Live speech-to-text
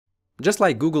Just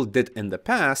like Google did in the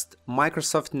past,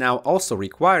 Microsoft now also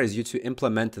requires you to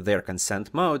implement their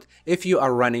consent mode if you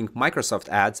are running Microsoft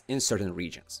ads in certain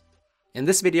regions. In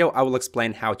this video, I will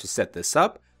explain how to set this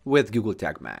up with Google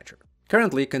Tag Manager.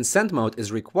 Currently, consent mode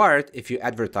is required if you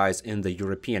advertise in the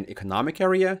European Economic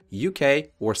Area,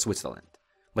 UK, or Switzerland.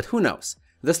 But who knows?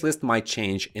 This list might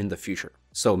change in the future.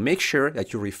 So make sure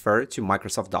that you refer to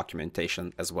Microsoft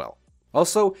documentation as well.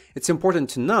 Also, it's important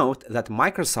to note that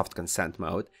Microsoft consent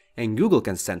mode and Google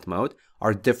consent mode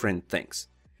are different things.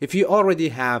 If you already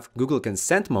have Google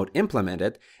consent mode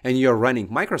implemented and you're running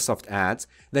Microsoft ads,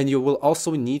 then you will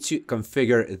also need to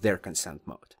configure their consent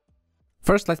mode.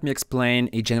 First, let me explain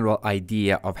a general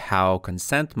idea of how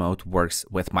consent mode works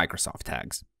with Microsoft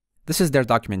tags. This is their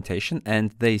documentation,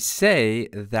 and they say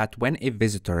that when a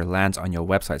visitor lands on your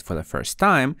website for the first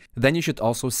time, then you should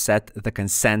also set the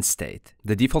consent state.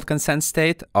 The default consent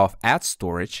state of ad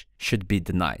storage should be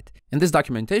denied. In this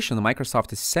documentation,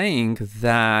 Microsoft is saying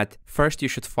that first you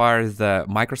should fire the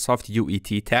Microsoft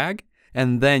UET tag,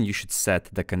 and then you should set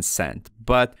the consent.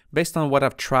 But based on what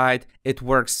I've tried, it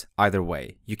works either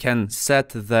way. You can set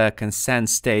the consent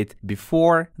state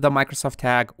before the Microsoft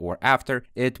tag or after,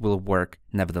 it will work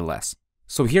nevertheless.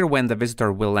 So here, when the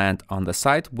visitor will land on the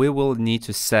site, we will need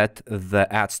to set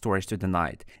the ad storage to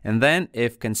denied. And then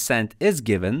if consent is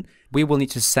given, we will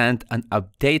need to send an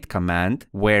update command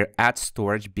where ad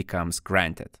storage becomes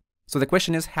granted. So the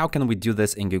question is, how can we do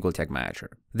this in Google Tag Manager?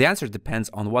 The answer depends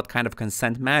on what kind of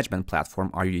consent management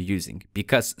platform are you using,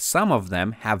 because some of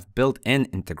them have built-in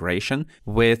integration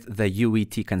with the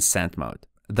UET consent mode.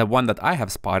 The one that I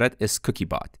have spotted is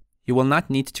CookieBot. You will not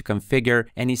need to configure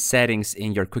any settings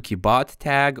in your CookieBot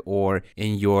tag or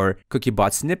in your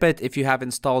CookieBot snippet if you have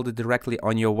installed it directly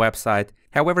on your website.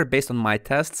 However, based on my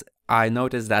tests, I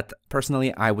noticed that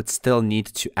personally I would still need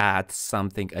to add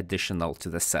something additional to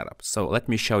the setup. So let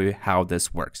me show you how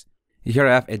this works. Here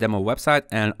I have a demo website,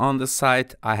 and on the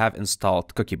site I have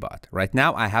installed CookieBot. Right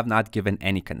now I have not given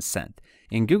any consent.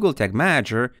 In Google Tag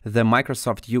Manager, the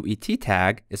Microsoft UET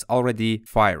tag is already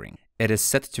firing. It is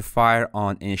set to fire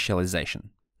on initialization.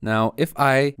 Now, if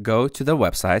I go to the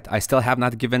website, I still have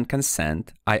not given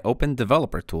consent. I open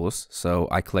Developer Tools, so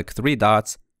I click three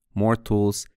dots, More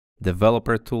Tools,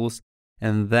 Developer Tools,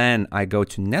 and then I go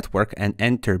to Network and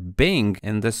enter Bing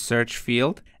in the search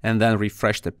field and then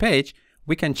refresh the page.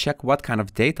 We can check what kind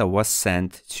of data was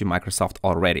sent to Microsoft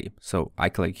already. So I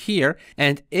click here,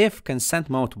 and if consent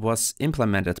mode was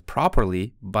implemented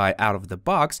properly by out of the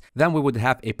box, then we would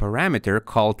have a parameter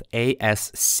called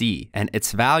ASC, and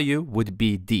its value would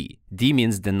be D. D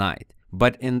means denied.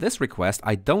 But in this request,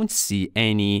 I don't see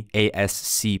any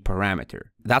ASC parameter.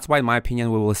 That's why, in my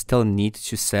opinion, we will still need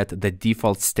to set the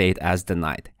default state as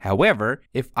denied. However,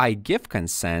 if I give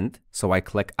consent, so I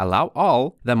click Allow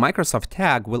All, the Microsoft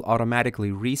tag will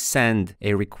automatically resend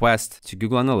a request to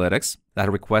Google Analytics.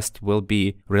 That request will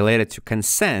be related to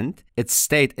consent. Its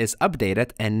state is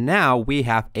updated, and now we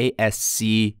have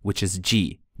ASC, which is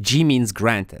G. G means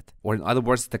granted, or in other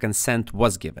words, the consent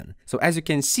was given. So as you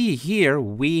can see here,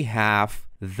 we have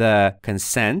the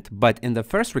consent, but in the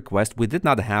first request, we did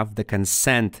not have the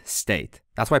consent state.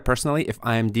 That's why personally, if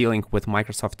I am dealing with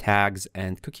Microsoft tags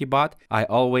and CookieBot, I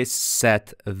always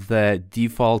set the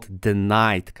default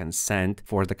denied consent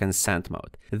for the consent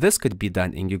mode. This could be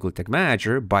done in Google Tag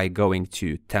Manager by going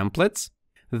to Templates,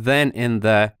 then in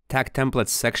the Tag Templates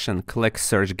section, click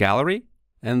Search Gallery,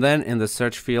 and then in the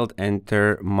search field,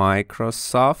 enter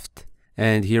Microsoft.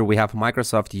 And here we have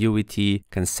Microsoft UET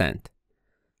consent.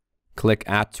 Click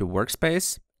Add to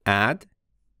Workspace, Add.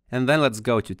 And then let's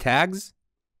go to Tags,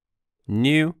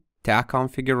 New, Tag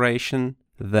Configuration,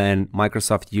 then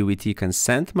Microsoft UET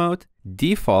consent mode,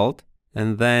 Default,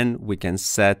 and then we can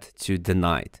set to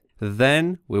Denied.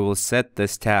 Then we will set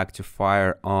this tag to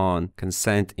fire on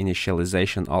Consent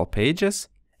Initialization All Pages.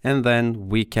 And then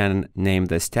we can name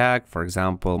this tag, for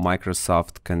example,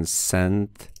 Microsoft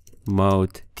Consent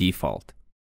Mode Default.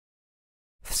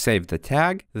 Save the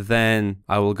tag. Then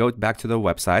I will go back to the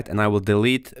website and I will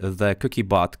delete the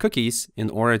CookieBot cookies in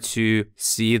order to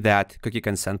see that cookie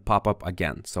consent pop up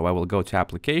again. So I will go to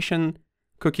Application,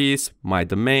 Cookies, My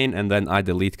Domain, and then I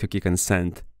delete cookie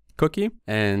consent cookie.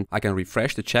 And I can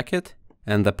refresh to check it.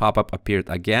 And the pop-up appeared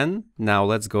again. Now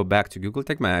let's go back to Google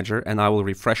Tag Manager and I will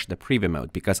refresh the preview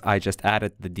mode because I just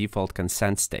added the default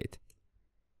consent state.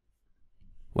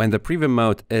 When the preview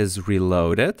mode is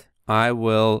reloaded, I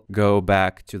will go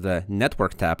back to the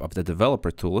Network tab of the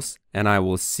Developer Tools and I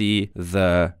will see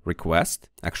the request,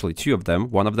 actually two of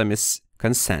them. One of them is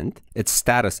consent, its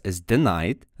status is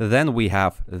denied. Then we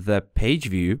have the page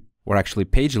view or actually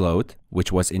page load,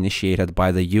 which was initiated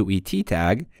by the UET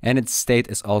tag, and its state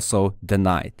is also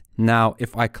denied. Now,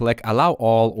 if I click allow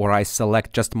all, or I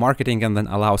select just marketing and then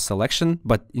allow selection,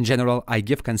 but in general, I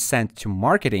give consent to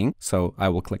marketing, so I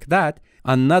will click that,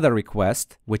 another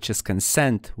request, which is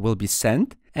consent, will be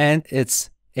sent, and its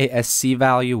ASC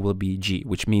value will be G,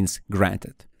 which means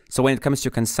granted. So when it comes to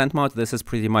consent mode, this is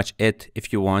pretty much it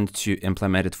if you want to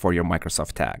implement it for your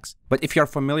Microsoft tags. But if you're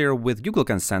familiar with Google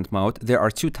consent mode, there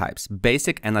are two types,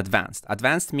 basic and advanced.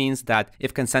 Advanced means that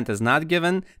if consent is not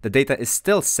given, the data is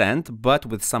still sent, but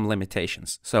with some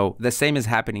limitations. So the same is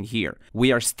happening here.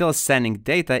 We are still sending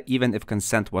data even if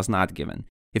consent was not given.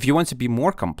 If you want to be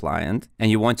more compliant and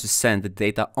you want to send the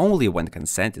data only when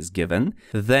consent is given,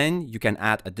 then you can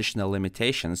add additional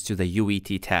limitations to the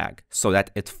UET tag so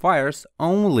that it fires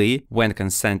only when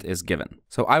consent is given.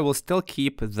 So I will still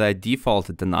keep the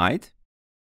default denied,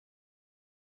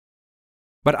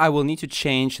 but I will need to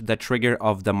change the trigger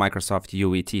of the Microsoft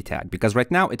UET tag because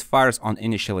right now it fires on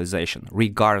initialization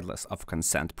regardless of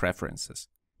consent preferences.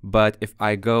 But if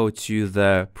I go to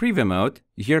the preview mode,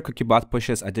 here CookieBot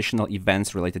pushes additional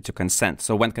events related to consent.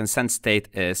 So when consent state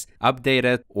is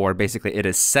updated, or basically it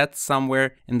is set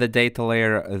somewhere in the data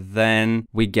layer, then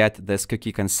we get this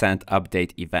cookie consent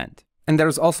update event. And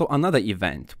there's also another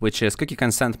event, which is cookie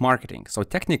consent marketing. So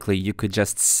technically you could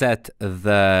just set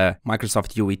the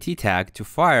Microsoft UET tag to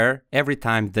fire every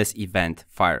time this event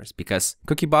fires, because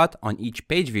CookieBot on each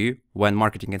page view, when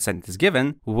marketing consent is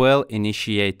given, will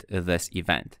initiate this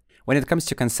event. When it comes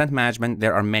to consent management,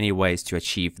 there are many ways to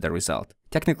achieve the result.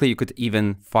 Technically, you could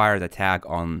even fire the tag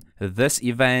on this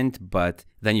event, but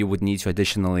then you would need to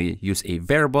additionally use a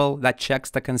variable that checks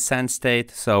the consent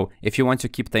state. So if you want to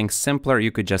keep things simpler,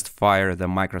 you could just fire the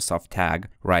Microsoft tag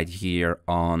right here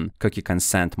on cookie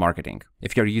consent marketing.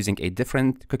 If you're using a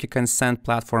different cookie consent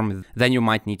platform, then you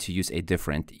might need to use a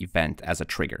different event as a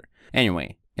trigger.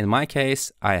 Anyway, in my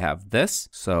case, I have this,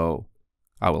 so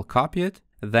I will copy it.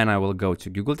 Then I will go to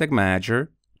Google Tag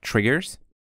Manager, Triggers,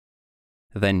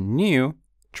 then New,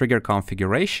 Trigger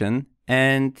Configuration,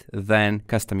 and then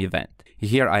Custom Event.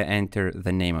 Here I enter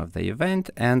the name of the event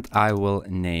and I will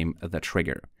name the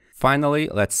trigger. Finally,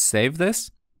 let's save this.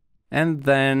 And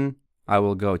then I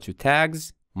will go to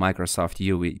Tags, Microsoft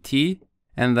UET,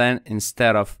 and then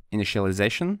instead of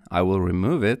initialization, I will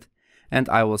remove it and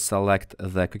I will select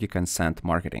the cookie consent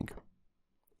marketing.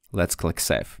 Let's click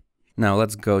Save. Now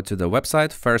let's go to the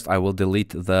website. First, I will delete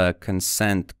the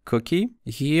consent cookie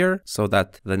here so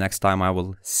that the next time I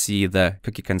will see the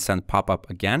cookie consent pop up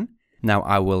again. Now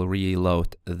I will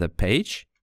reload the page.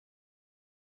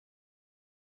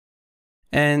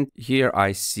 And here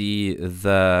I see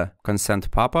the consent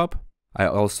pop up. I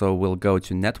also will go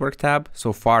to Network tab.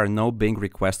 So far, no Bing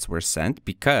requests were sent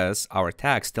because our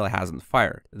tag still hasn't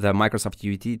fired. The Microsoft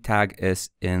UET tag is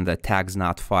in the tags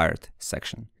not fired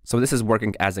section. So this is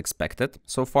working as expected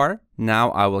so far.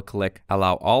 Now I will click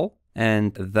allow all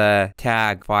and the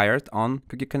tag fired on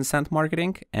cookie consent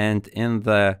marketing. And in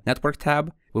the Network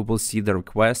tab, we will see the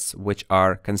requests, which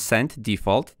are consent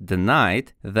default,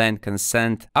 denied, then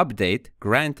consent update,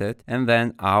 granted, and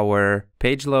then our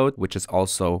page load, which is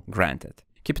also granted.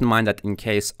 Keep in mind that in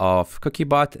case of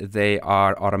CookieBot, they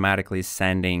are automatically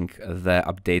sending the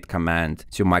update command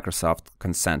to Microsoft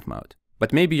consent mode.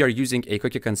 But maybe you're using a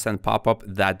cookie consent pop-up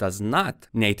that does not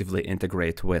natively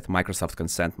integrate with Microsoft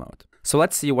consent mode. So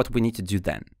let's see what we need to do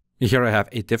then. Here I have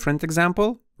a different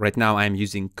example. Right now I'm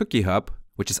using CookieHub,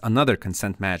 which is another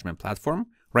consent management platform.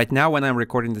 Right now, when I'm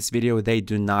recording this video, they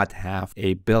do not have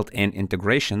a built-in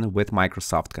integration with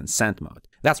Microsoft consent mode.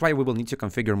 That's why we will need to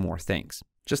configure more things.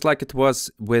 Just like it was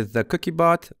with the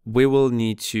CookieBot, we will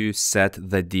need to set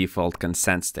the default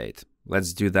consent state.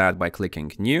 Let's do that by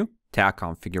clicking New, Tag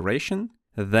Configuration,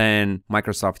 then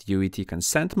Microsoft UET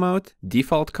consent mode,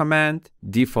 default command,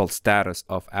 default status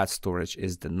of add storage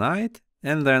is denied,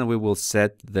 and then we will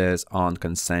set this on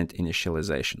consent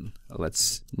initialization.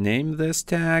 Let's name this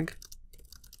tag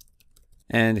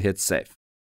and hit save.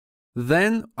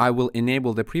 Then I will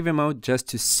enable the preview mode just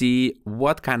to see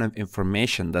what kind of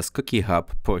information does CookieHub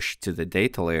push to the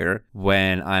data layer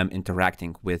when I'm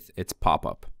interacting with its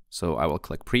pop-up. So I will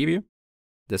click preview.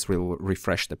 This will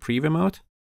refresh the preview mode.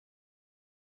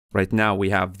 Right now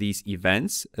we have these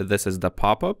events. This is the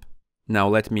pop-up. Now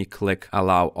let me click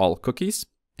allow all cookies.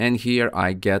 And here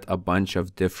I get a bunch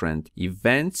of different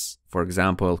events. For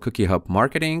example, CookieHub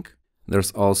marketing.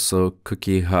 There's also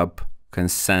CookieHub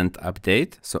consent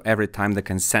update. So every time the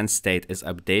consent state is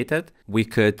updated, we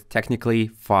could technically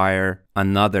fire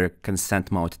another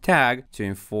consent mode tag to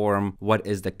inform what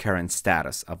is the current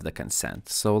status of the consent.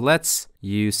 So let's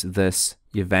use this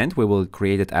event. We will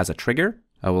create it as a trigger.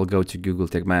 I will go to Google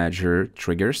Tag Manager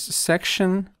triggers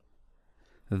section,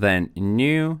 then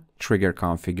new trigger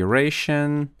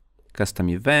configuration, custom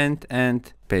event,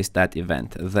 and paste that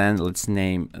event. Then let's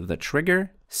name the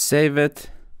trigger, save it,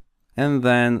 and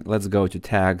then let's go to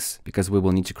tags because we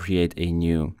will need to create a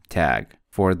new tag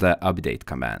for the update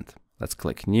command. Let's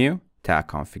click new, tag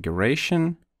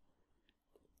configuration.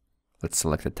 Let's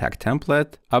select the tag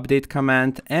template, update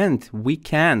command, and we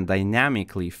can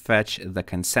dynamically fetch the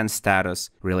consent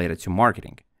status related to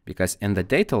marketing. Because in the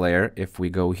data layer, if we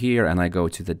go here and I go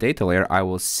to the data layer, I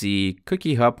will see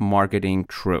Cookie Hub marketing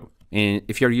true. And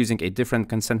if you're using a different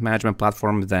consent management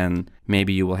platform, then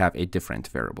maybe you will have a different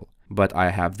variable. But I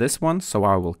have this one, so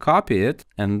I will copy it,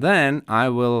 and then I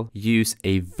will use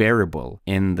a variable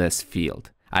in this field.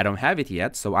 I don't have it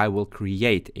yet, so I will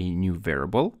create a new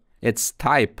variable. Its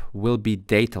type will be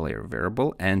data layer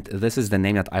variable, and this is the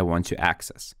name that I want to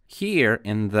access. Here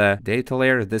in the data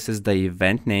layer, this is the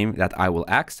event name that I will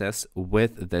access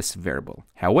with this variable.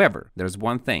 However, there's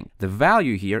one thing. The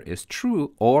value here is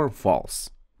true or false,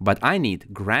 but I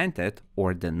need granted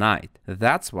or denied.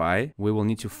 That's why we will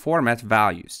need to format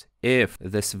values. If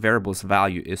this variable's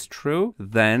value is true,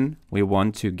 then we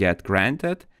want to get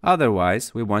granted.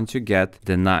 Otherwise, we want to get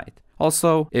denied.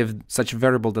 Also, if such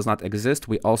variable does not exist,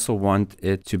 we also want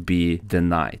it to be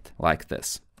denied like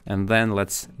this. And then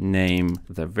let's name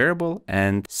the variable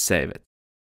and save it.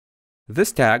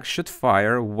 This tag should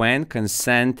fire when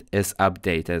consent is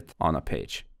updated on a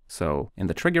page. So in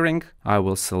the triggering, I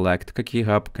will select Cookie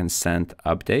Hub consent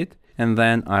update, and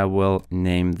then I will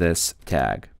name this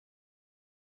tag.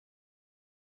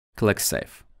 Click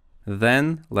Save.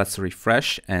 Then let's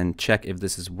refresh and check if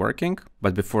this is working.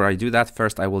 But before I do that,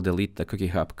 first I will delete the Cookie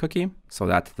Hub cookie so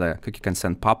that the cookie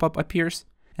consent pop-up appears.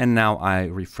 And now I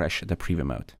refresh the preview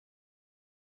mode.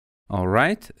 All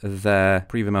right, the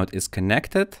preview mode is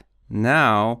connected.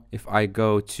 Now, if I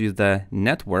go to the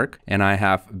network and I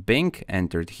have Bing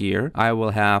entered here, I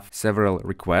will have several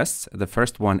requests. The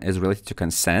first one is related to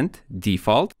consent,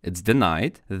 default, it's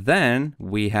denied. Then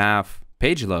we have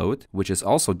page load, which is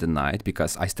also denied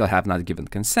because I still have not given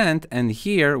consent. And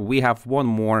here we have one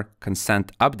more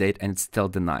consent update and it's still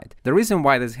denied. The reason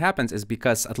why this happens is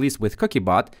because, at least with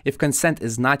CookieBot, if consent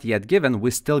is not yet given, we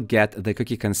still get the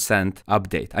cookie consent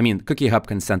update. I mean, Cookie Hub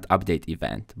consent update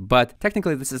event. But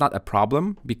technically this is not a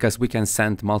problem because we can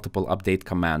send multiple update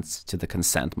commands to the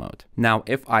consent mode. Now,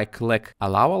 if I click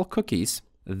allow all cookies,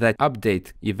 the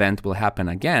update event will happen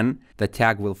again, the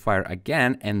tag will fire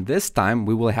again, and this time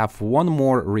we will have one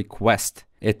more request.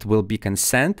 It will be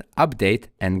consent, update,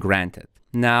 and granted.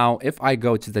 Now, if I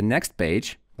go to the next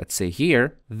page, let's say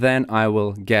here, then I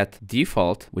will get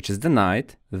default, which is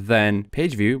denied, then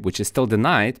page view, which is still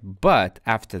denied, but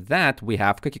after that we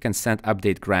have cookie consent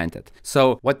update granted.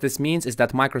 So what this means is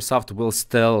that Microsoft will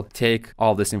still take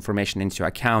all this information into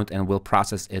account and will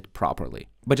process it properly.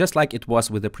 But just like it was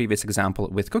with the previous example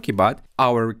with CookieBot,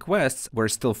 our requests were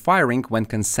still firing when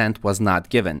consent was not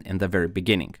given in the very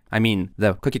beginning. I mean,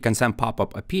 the cookie consent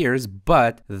pop-up appears,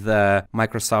 but the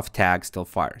Microsoft tag still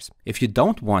fires. If you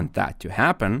don't want that to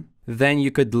happen, then you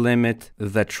could limit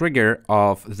the trigger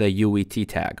of the UET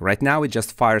tag. Right now, it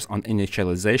just fires on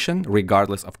initialization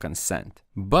regardless of consent.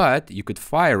 But you could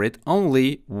fire it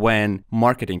only when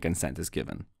marketing consent is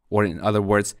given. Or in other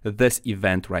words, this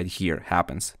event right here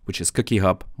happens, which is Cookie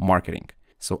Hub marketing.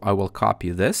 So I will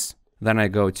copy this. Then I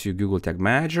go to Google Tag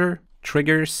Manager,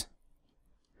 triggers,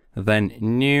 then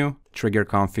new trigger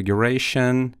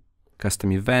configuration,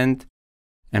 custom event,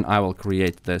 and I will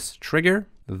create this trigger.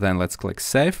 Then let's click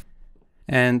Save.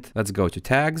 And let's go to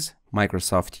tags,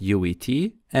 Microsoft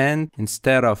UET, and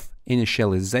instead of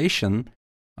initialization,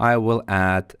 I will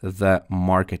add the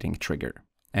marketing trigger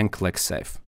and click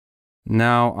Save.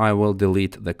 Now I will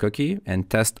delete the cookie and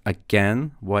test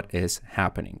again what is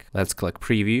happening. Let's click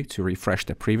Preview to refresh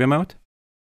the preview mode.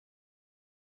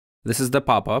 This is the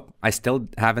pop-up. I still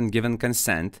haven't given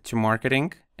consent to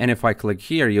marketing. And if I click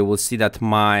here, you will see that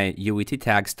my UET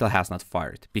tag still has not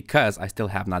fired because I still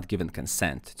have not given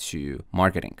consent to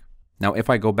marketing. Now, if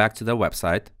I go back to the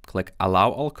website, click Allow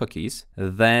All Cookies,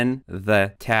 then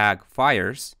the tag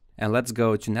fires. And let's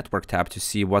go to Network tab to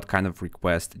see what kind of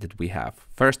request did we have.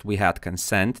 First, we had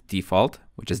consent default,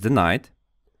 which is denied.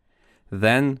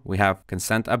 Then we have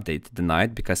consent update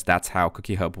denied because that's how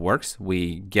Cookie Hub works.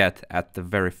 We get at the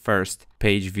very first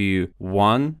page view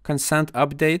one consent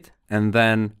update and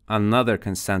then another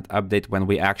consent update when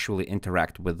we actually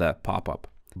interact with the pop-up.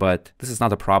 But this is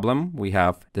not a problem. We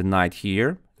have denied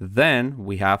here. Then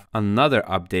we have another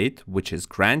update, which is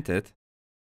granted.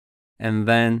 And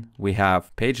then we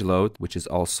have page load, which is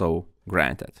also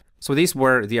granted. So these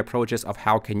were the approaches of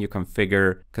how can you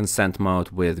configure consent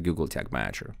mode with Google Tag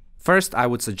Manager. First, I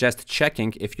would suggest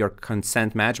checking if your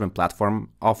consent management platform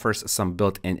offers some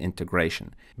built-in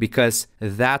integration, because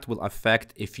that will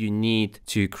affect if you need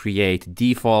to create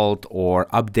default or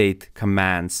update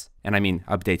commands, and I mean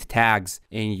update tags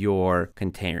in your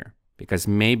container. Because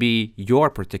maybe your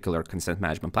particular consent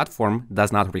management platform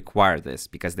does not require this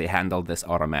because they handle this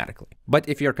automatically. But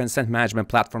if your consent management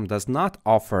platform does not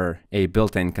offer a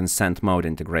built-in consent mode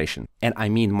integration, and I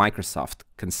mean Microsoft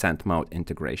consent mode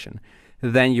integration,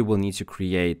 then you will need to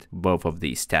create both of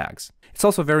these tags. It's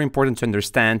also very important to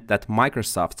understand that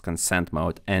Microsoft's consent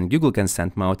mode and Google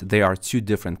consent mode, they are two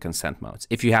different consent modes.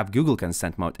 If you have Google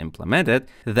consent mode implemented,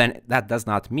 then that does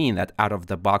not mean that out of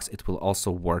the box it will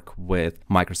also work with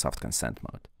Microsoft consent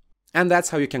mode. And that's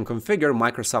how you can configure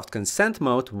Microsoft consent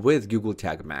mode with Google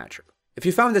Tag Manager. If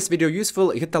you found this video useful,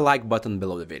 hit the like button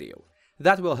below the video.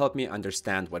 That will help me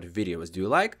understand what videos do you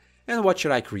like and what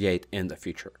should I create in the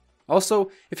future.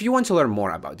 Also, if you want to learn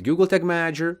more about Google Tag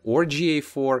Manager or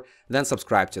GA4, then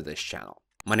subscribe to this channel.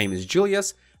 My name is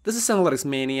Julius, this is Analytics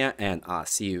Mania, and I'll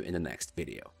see you in the next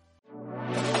video.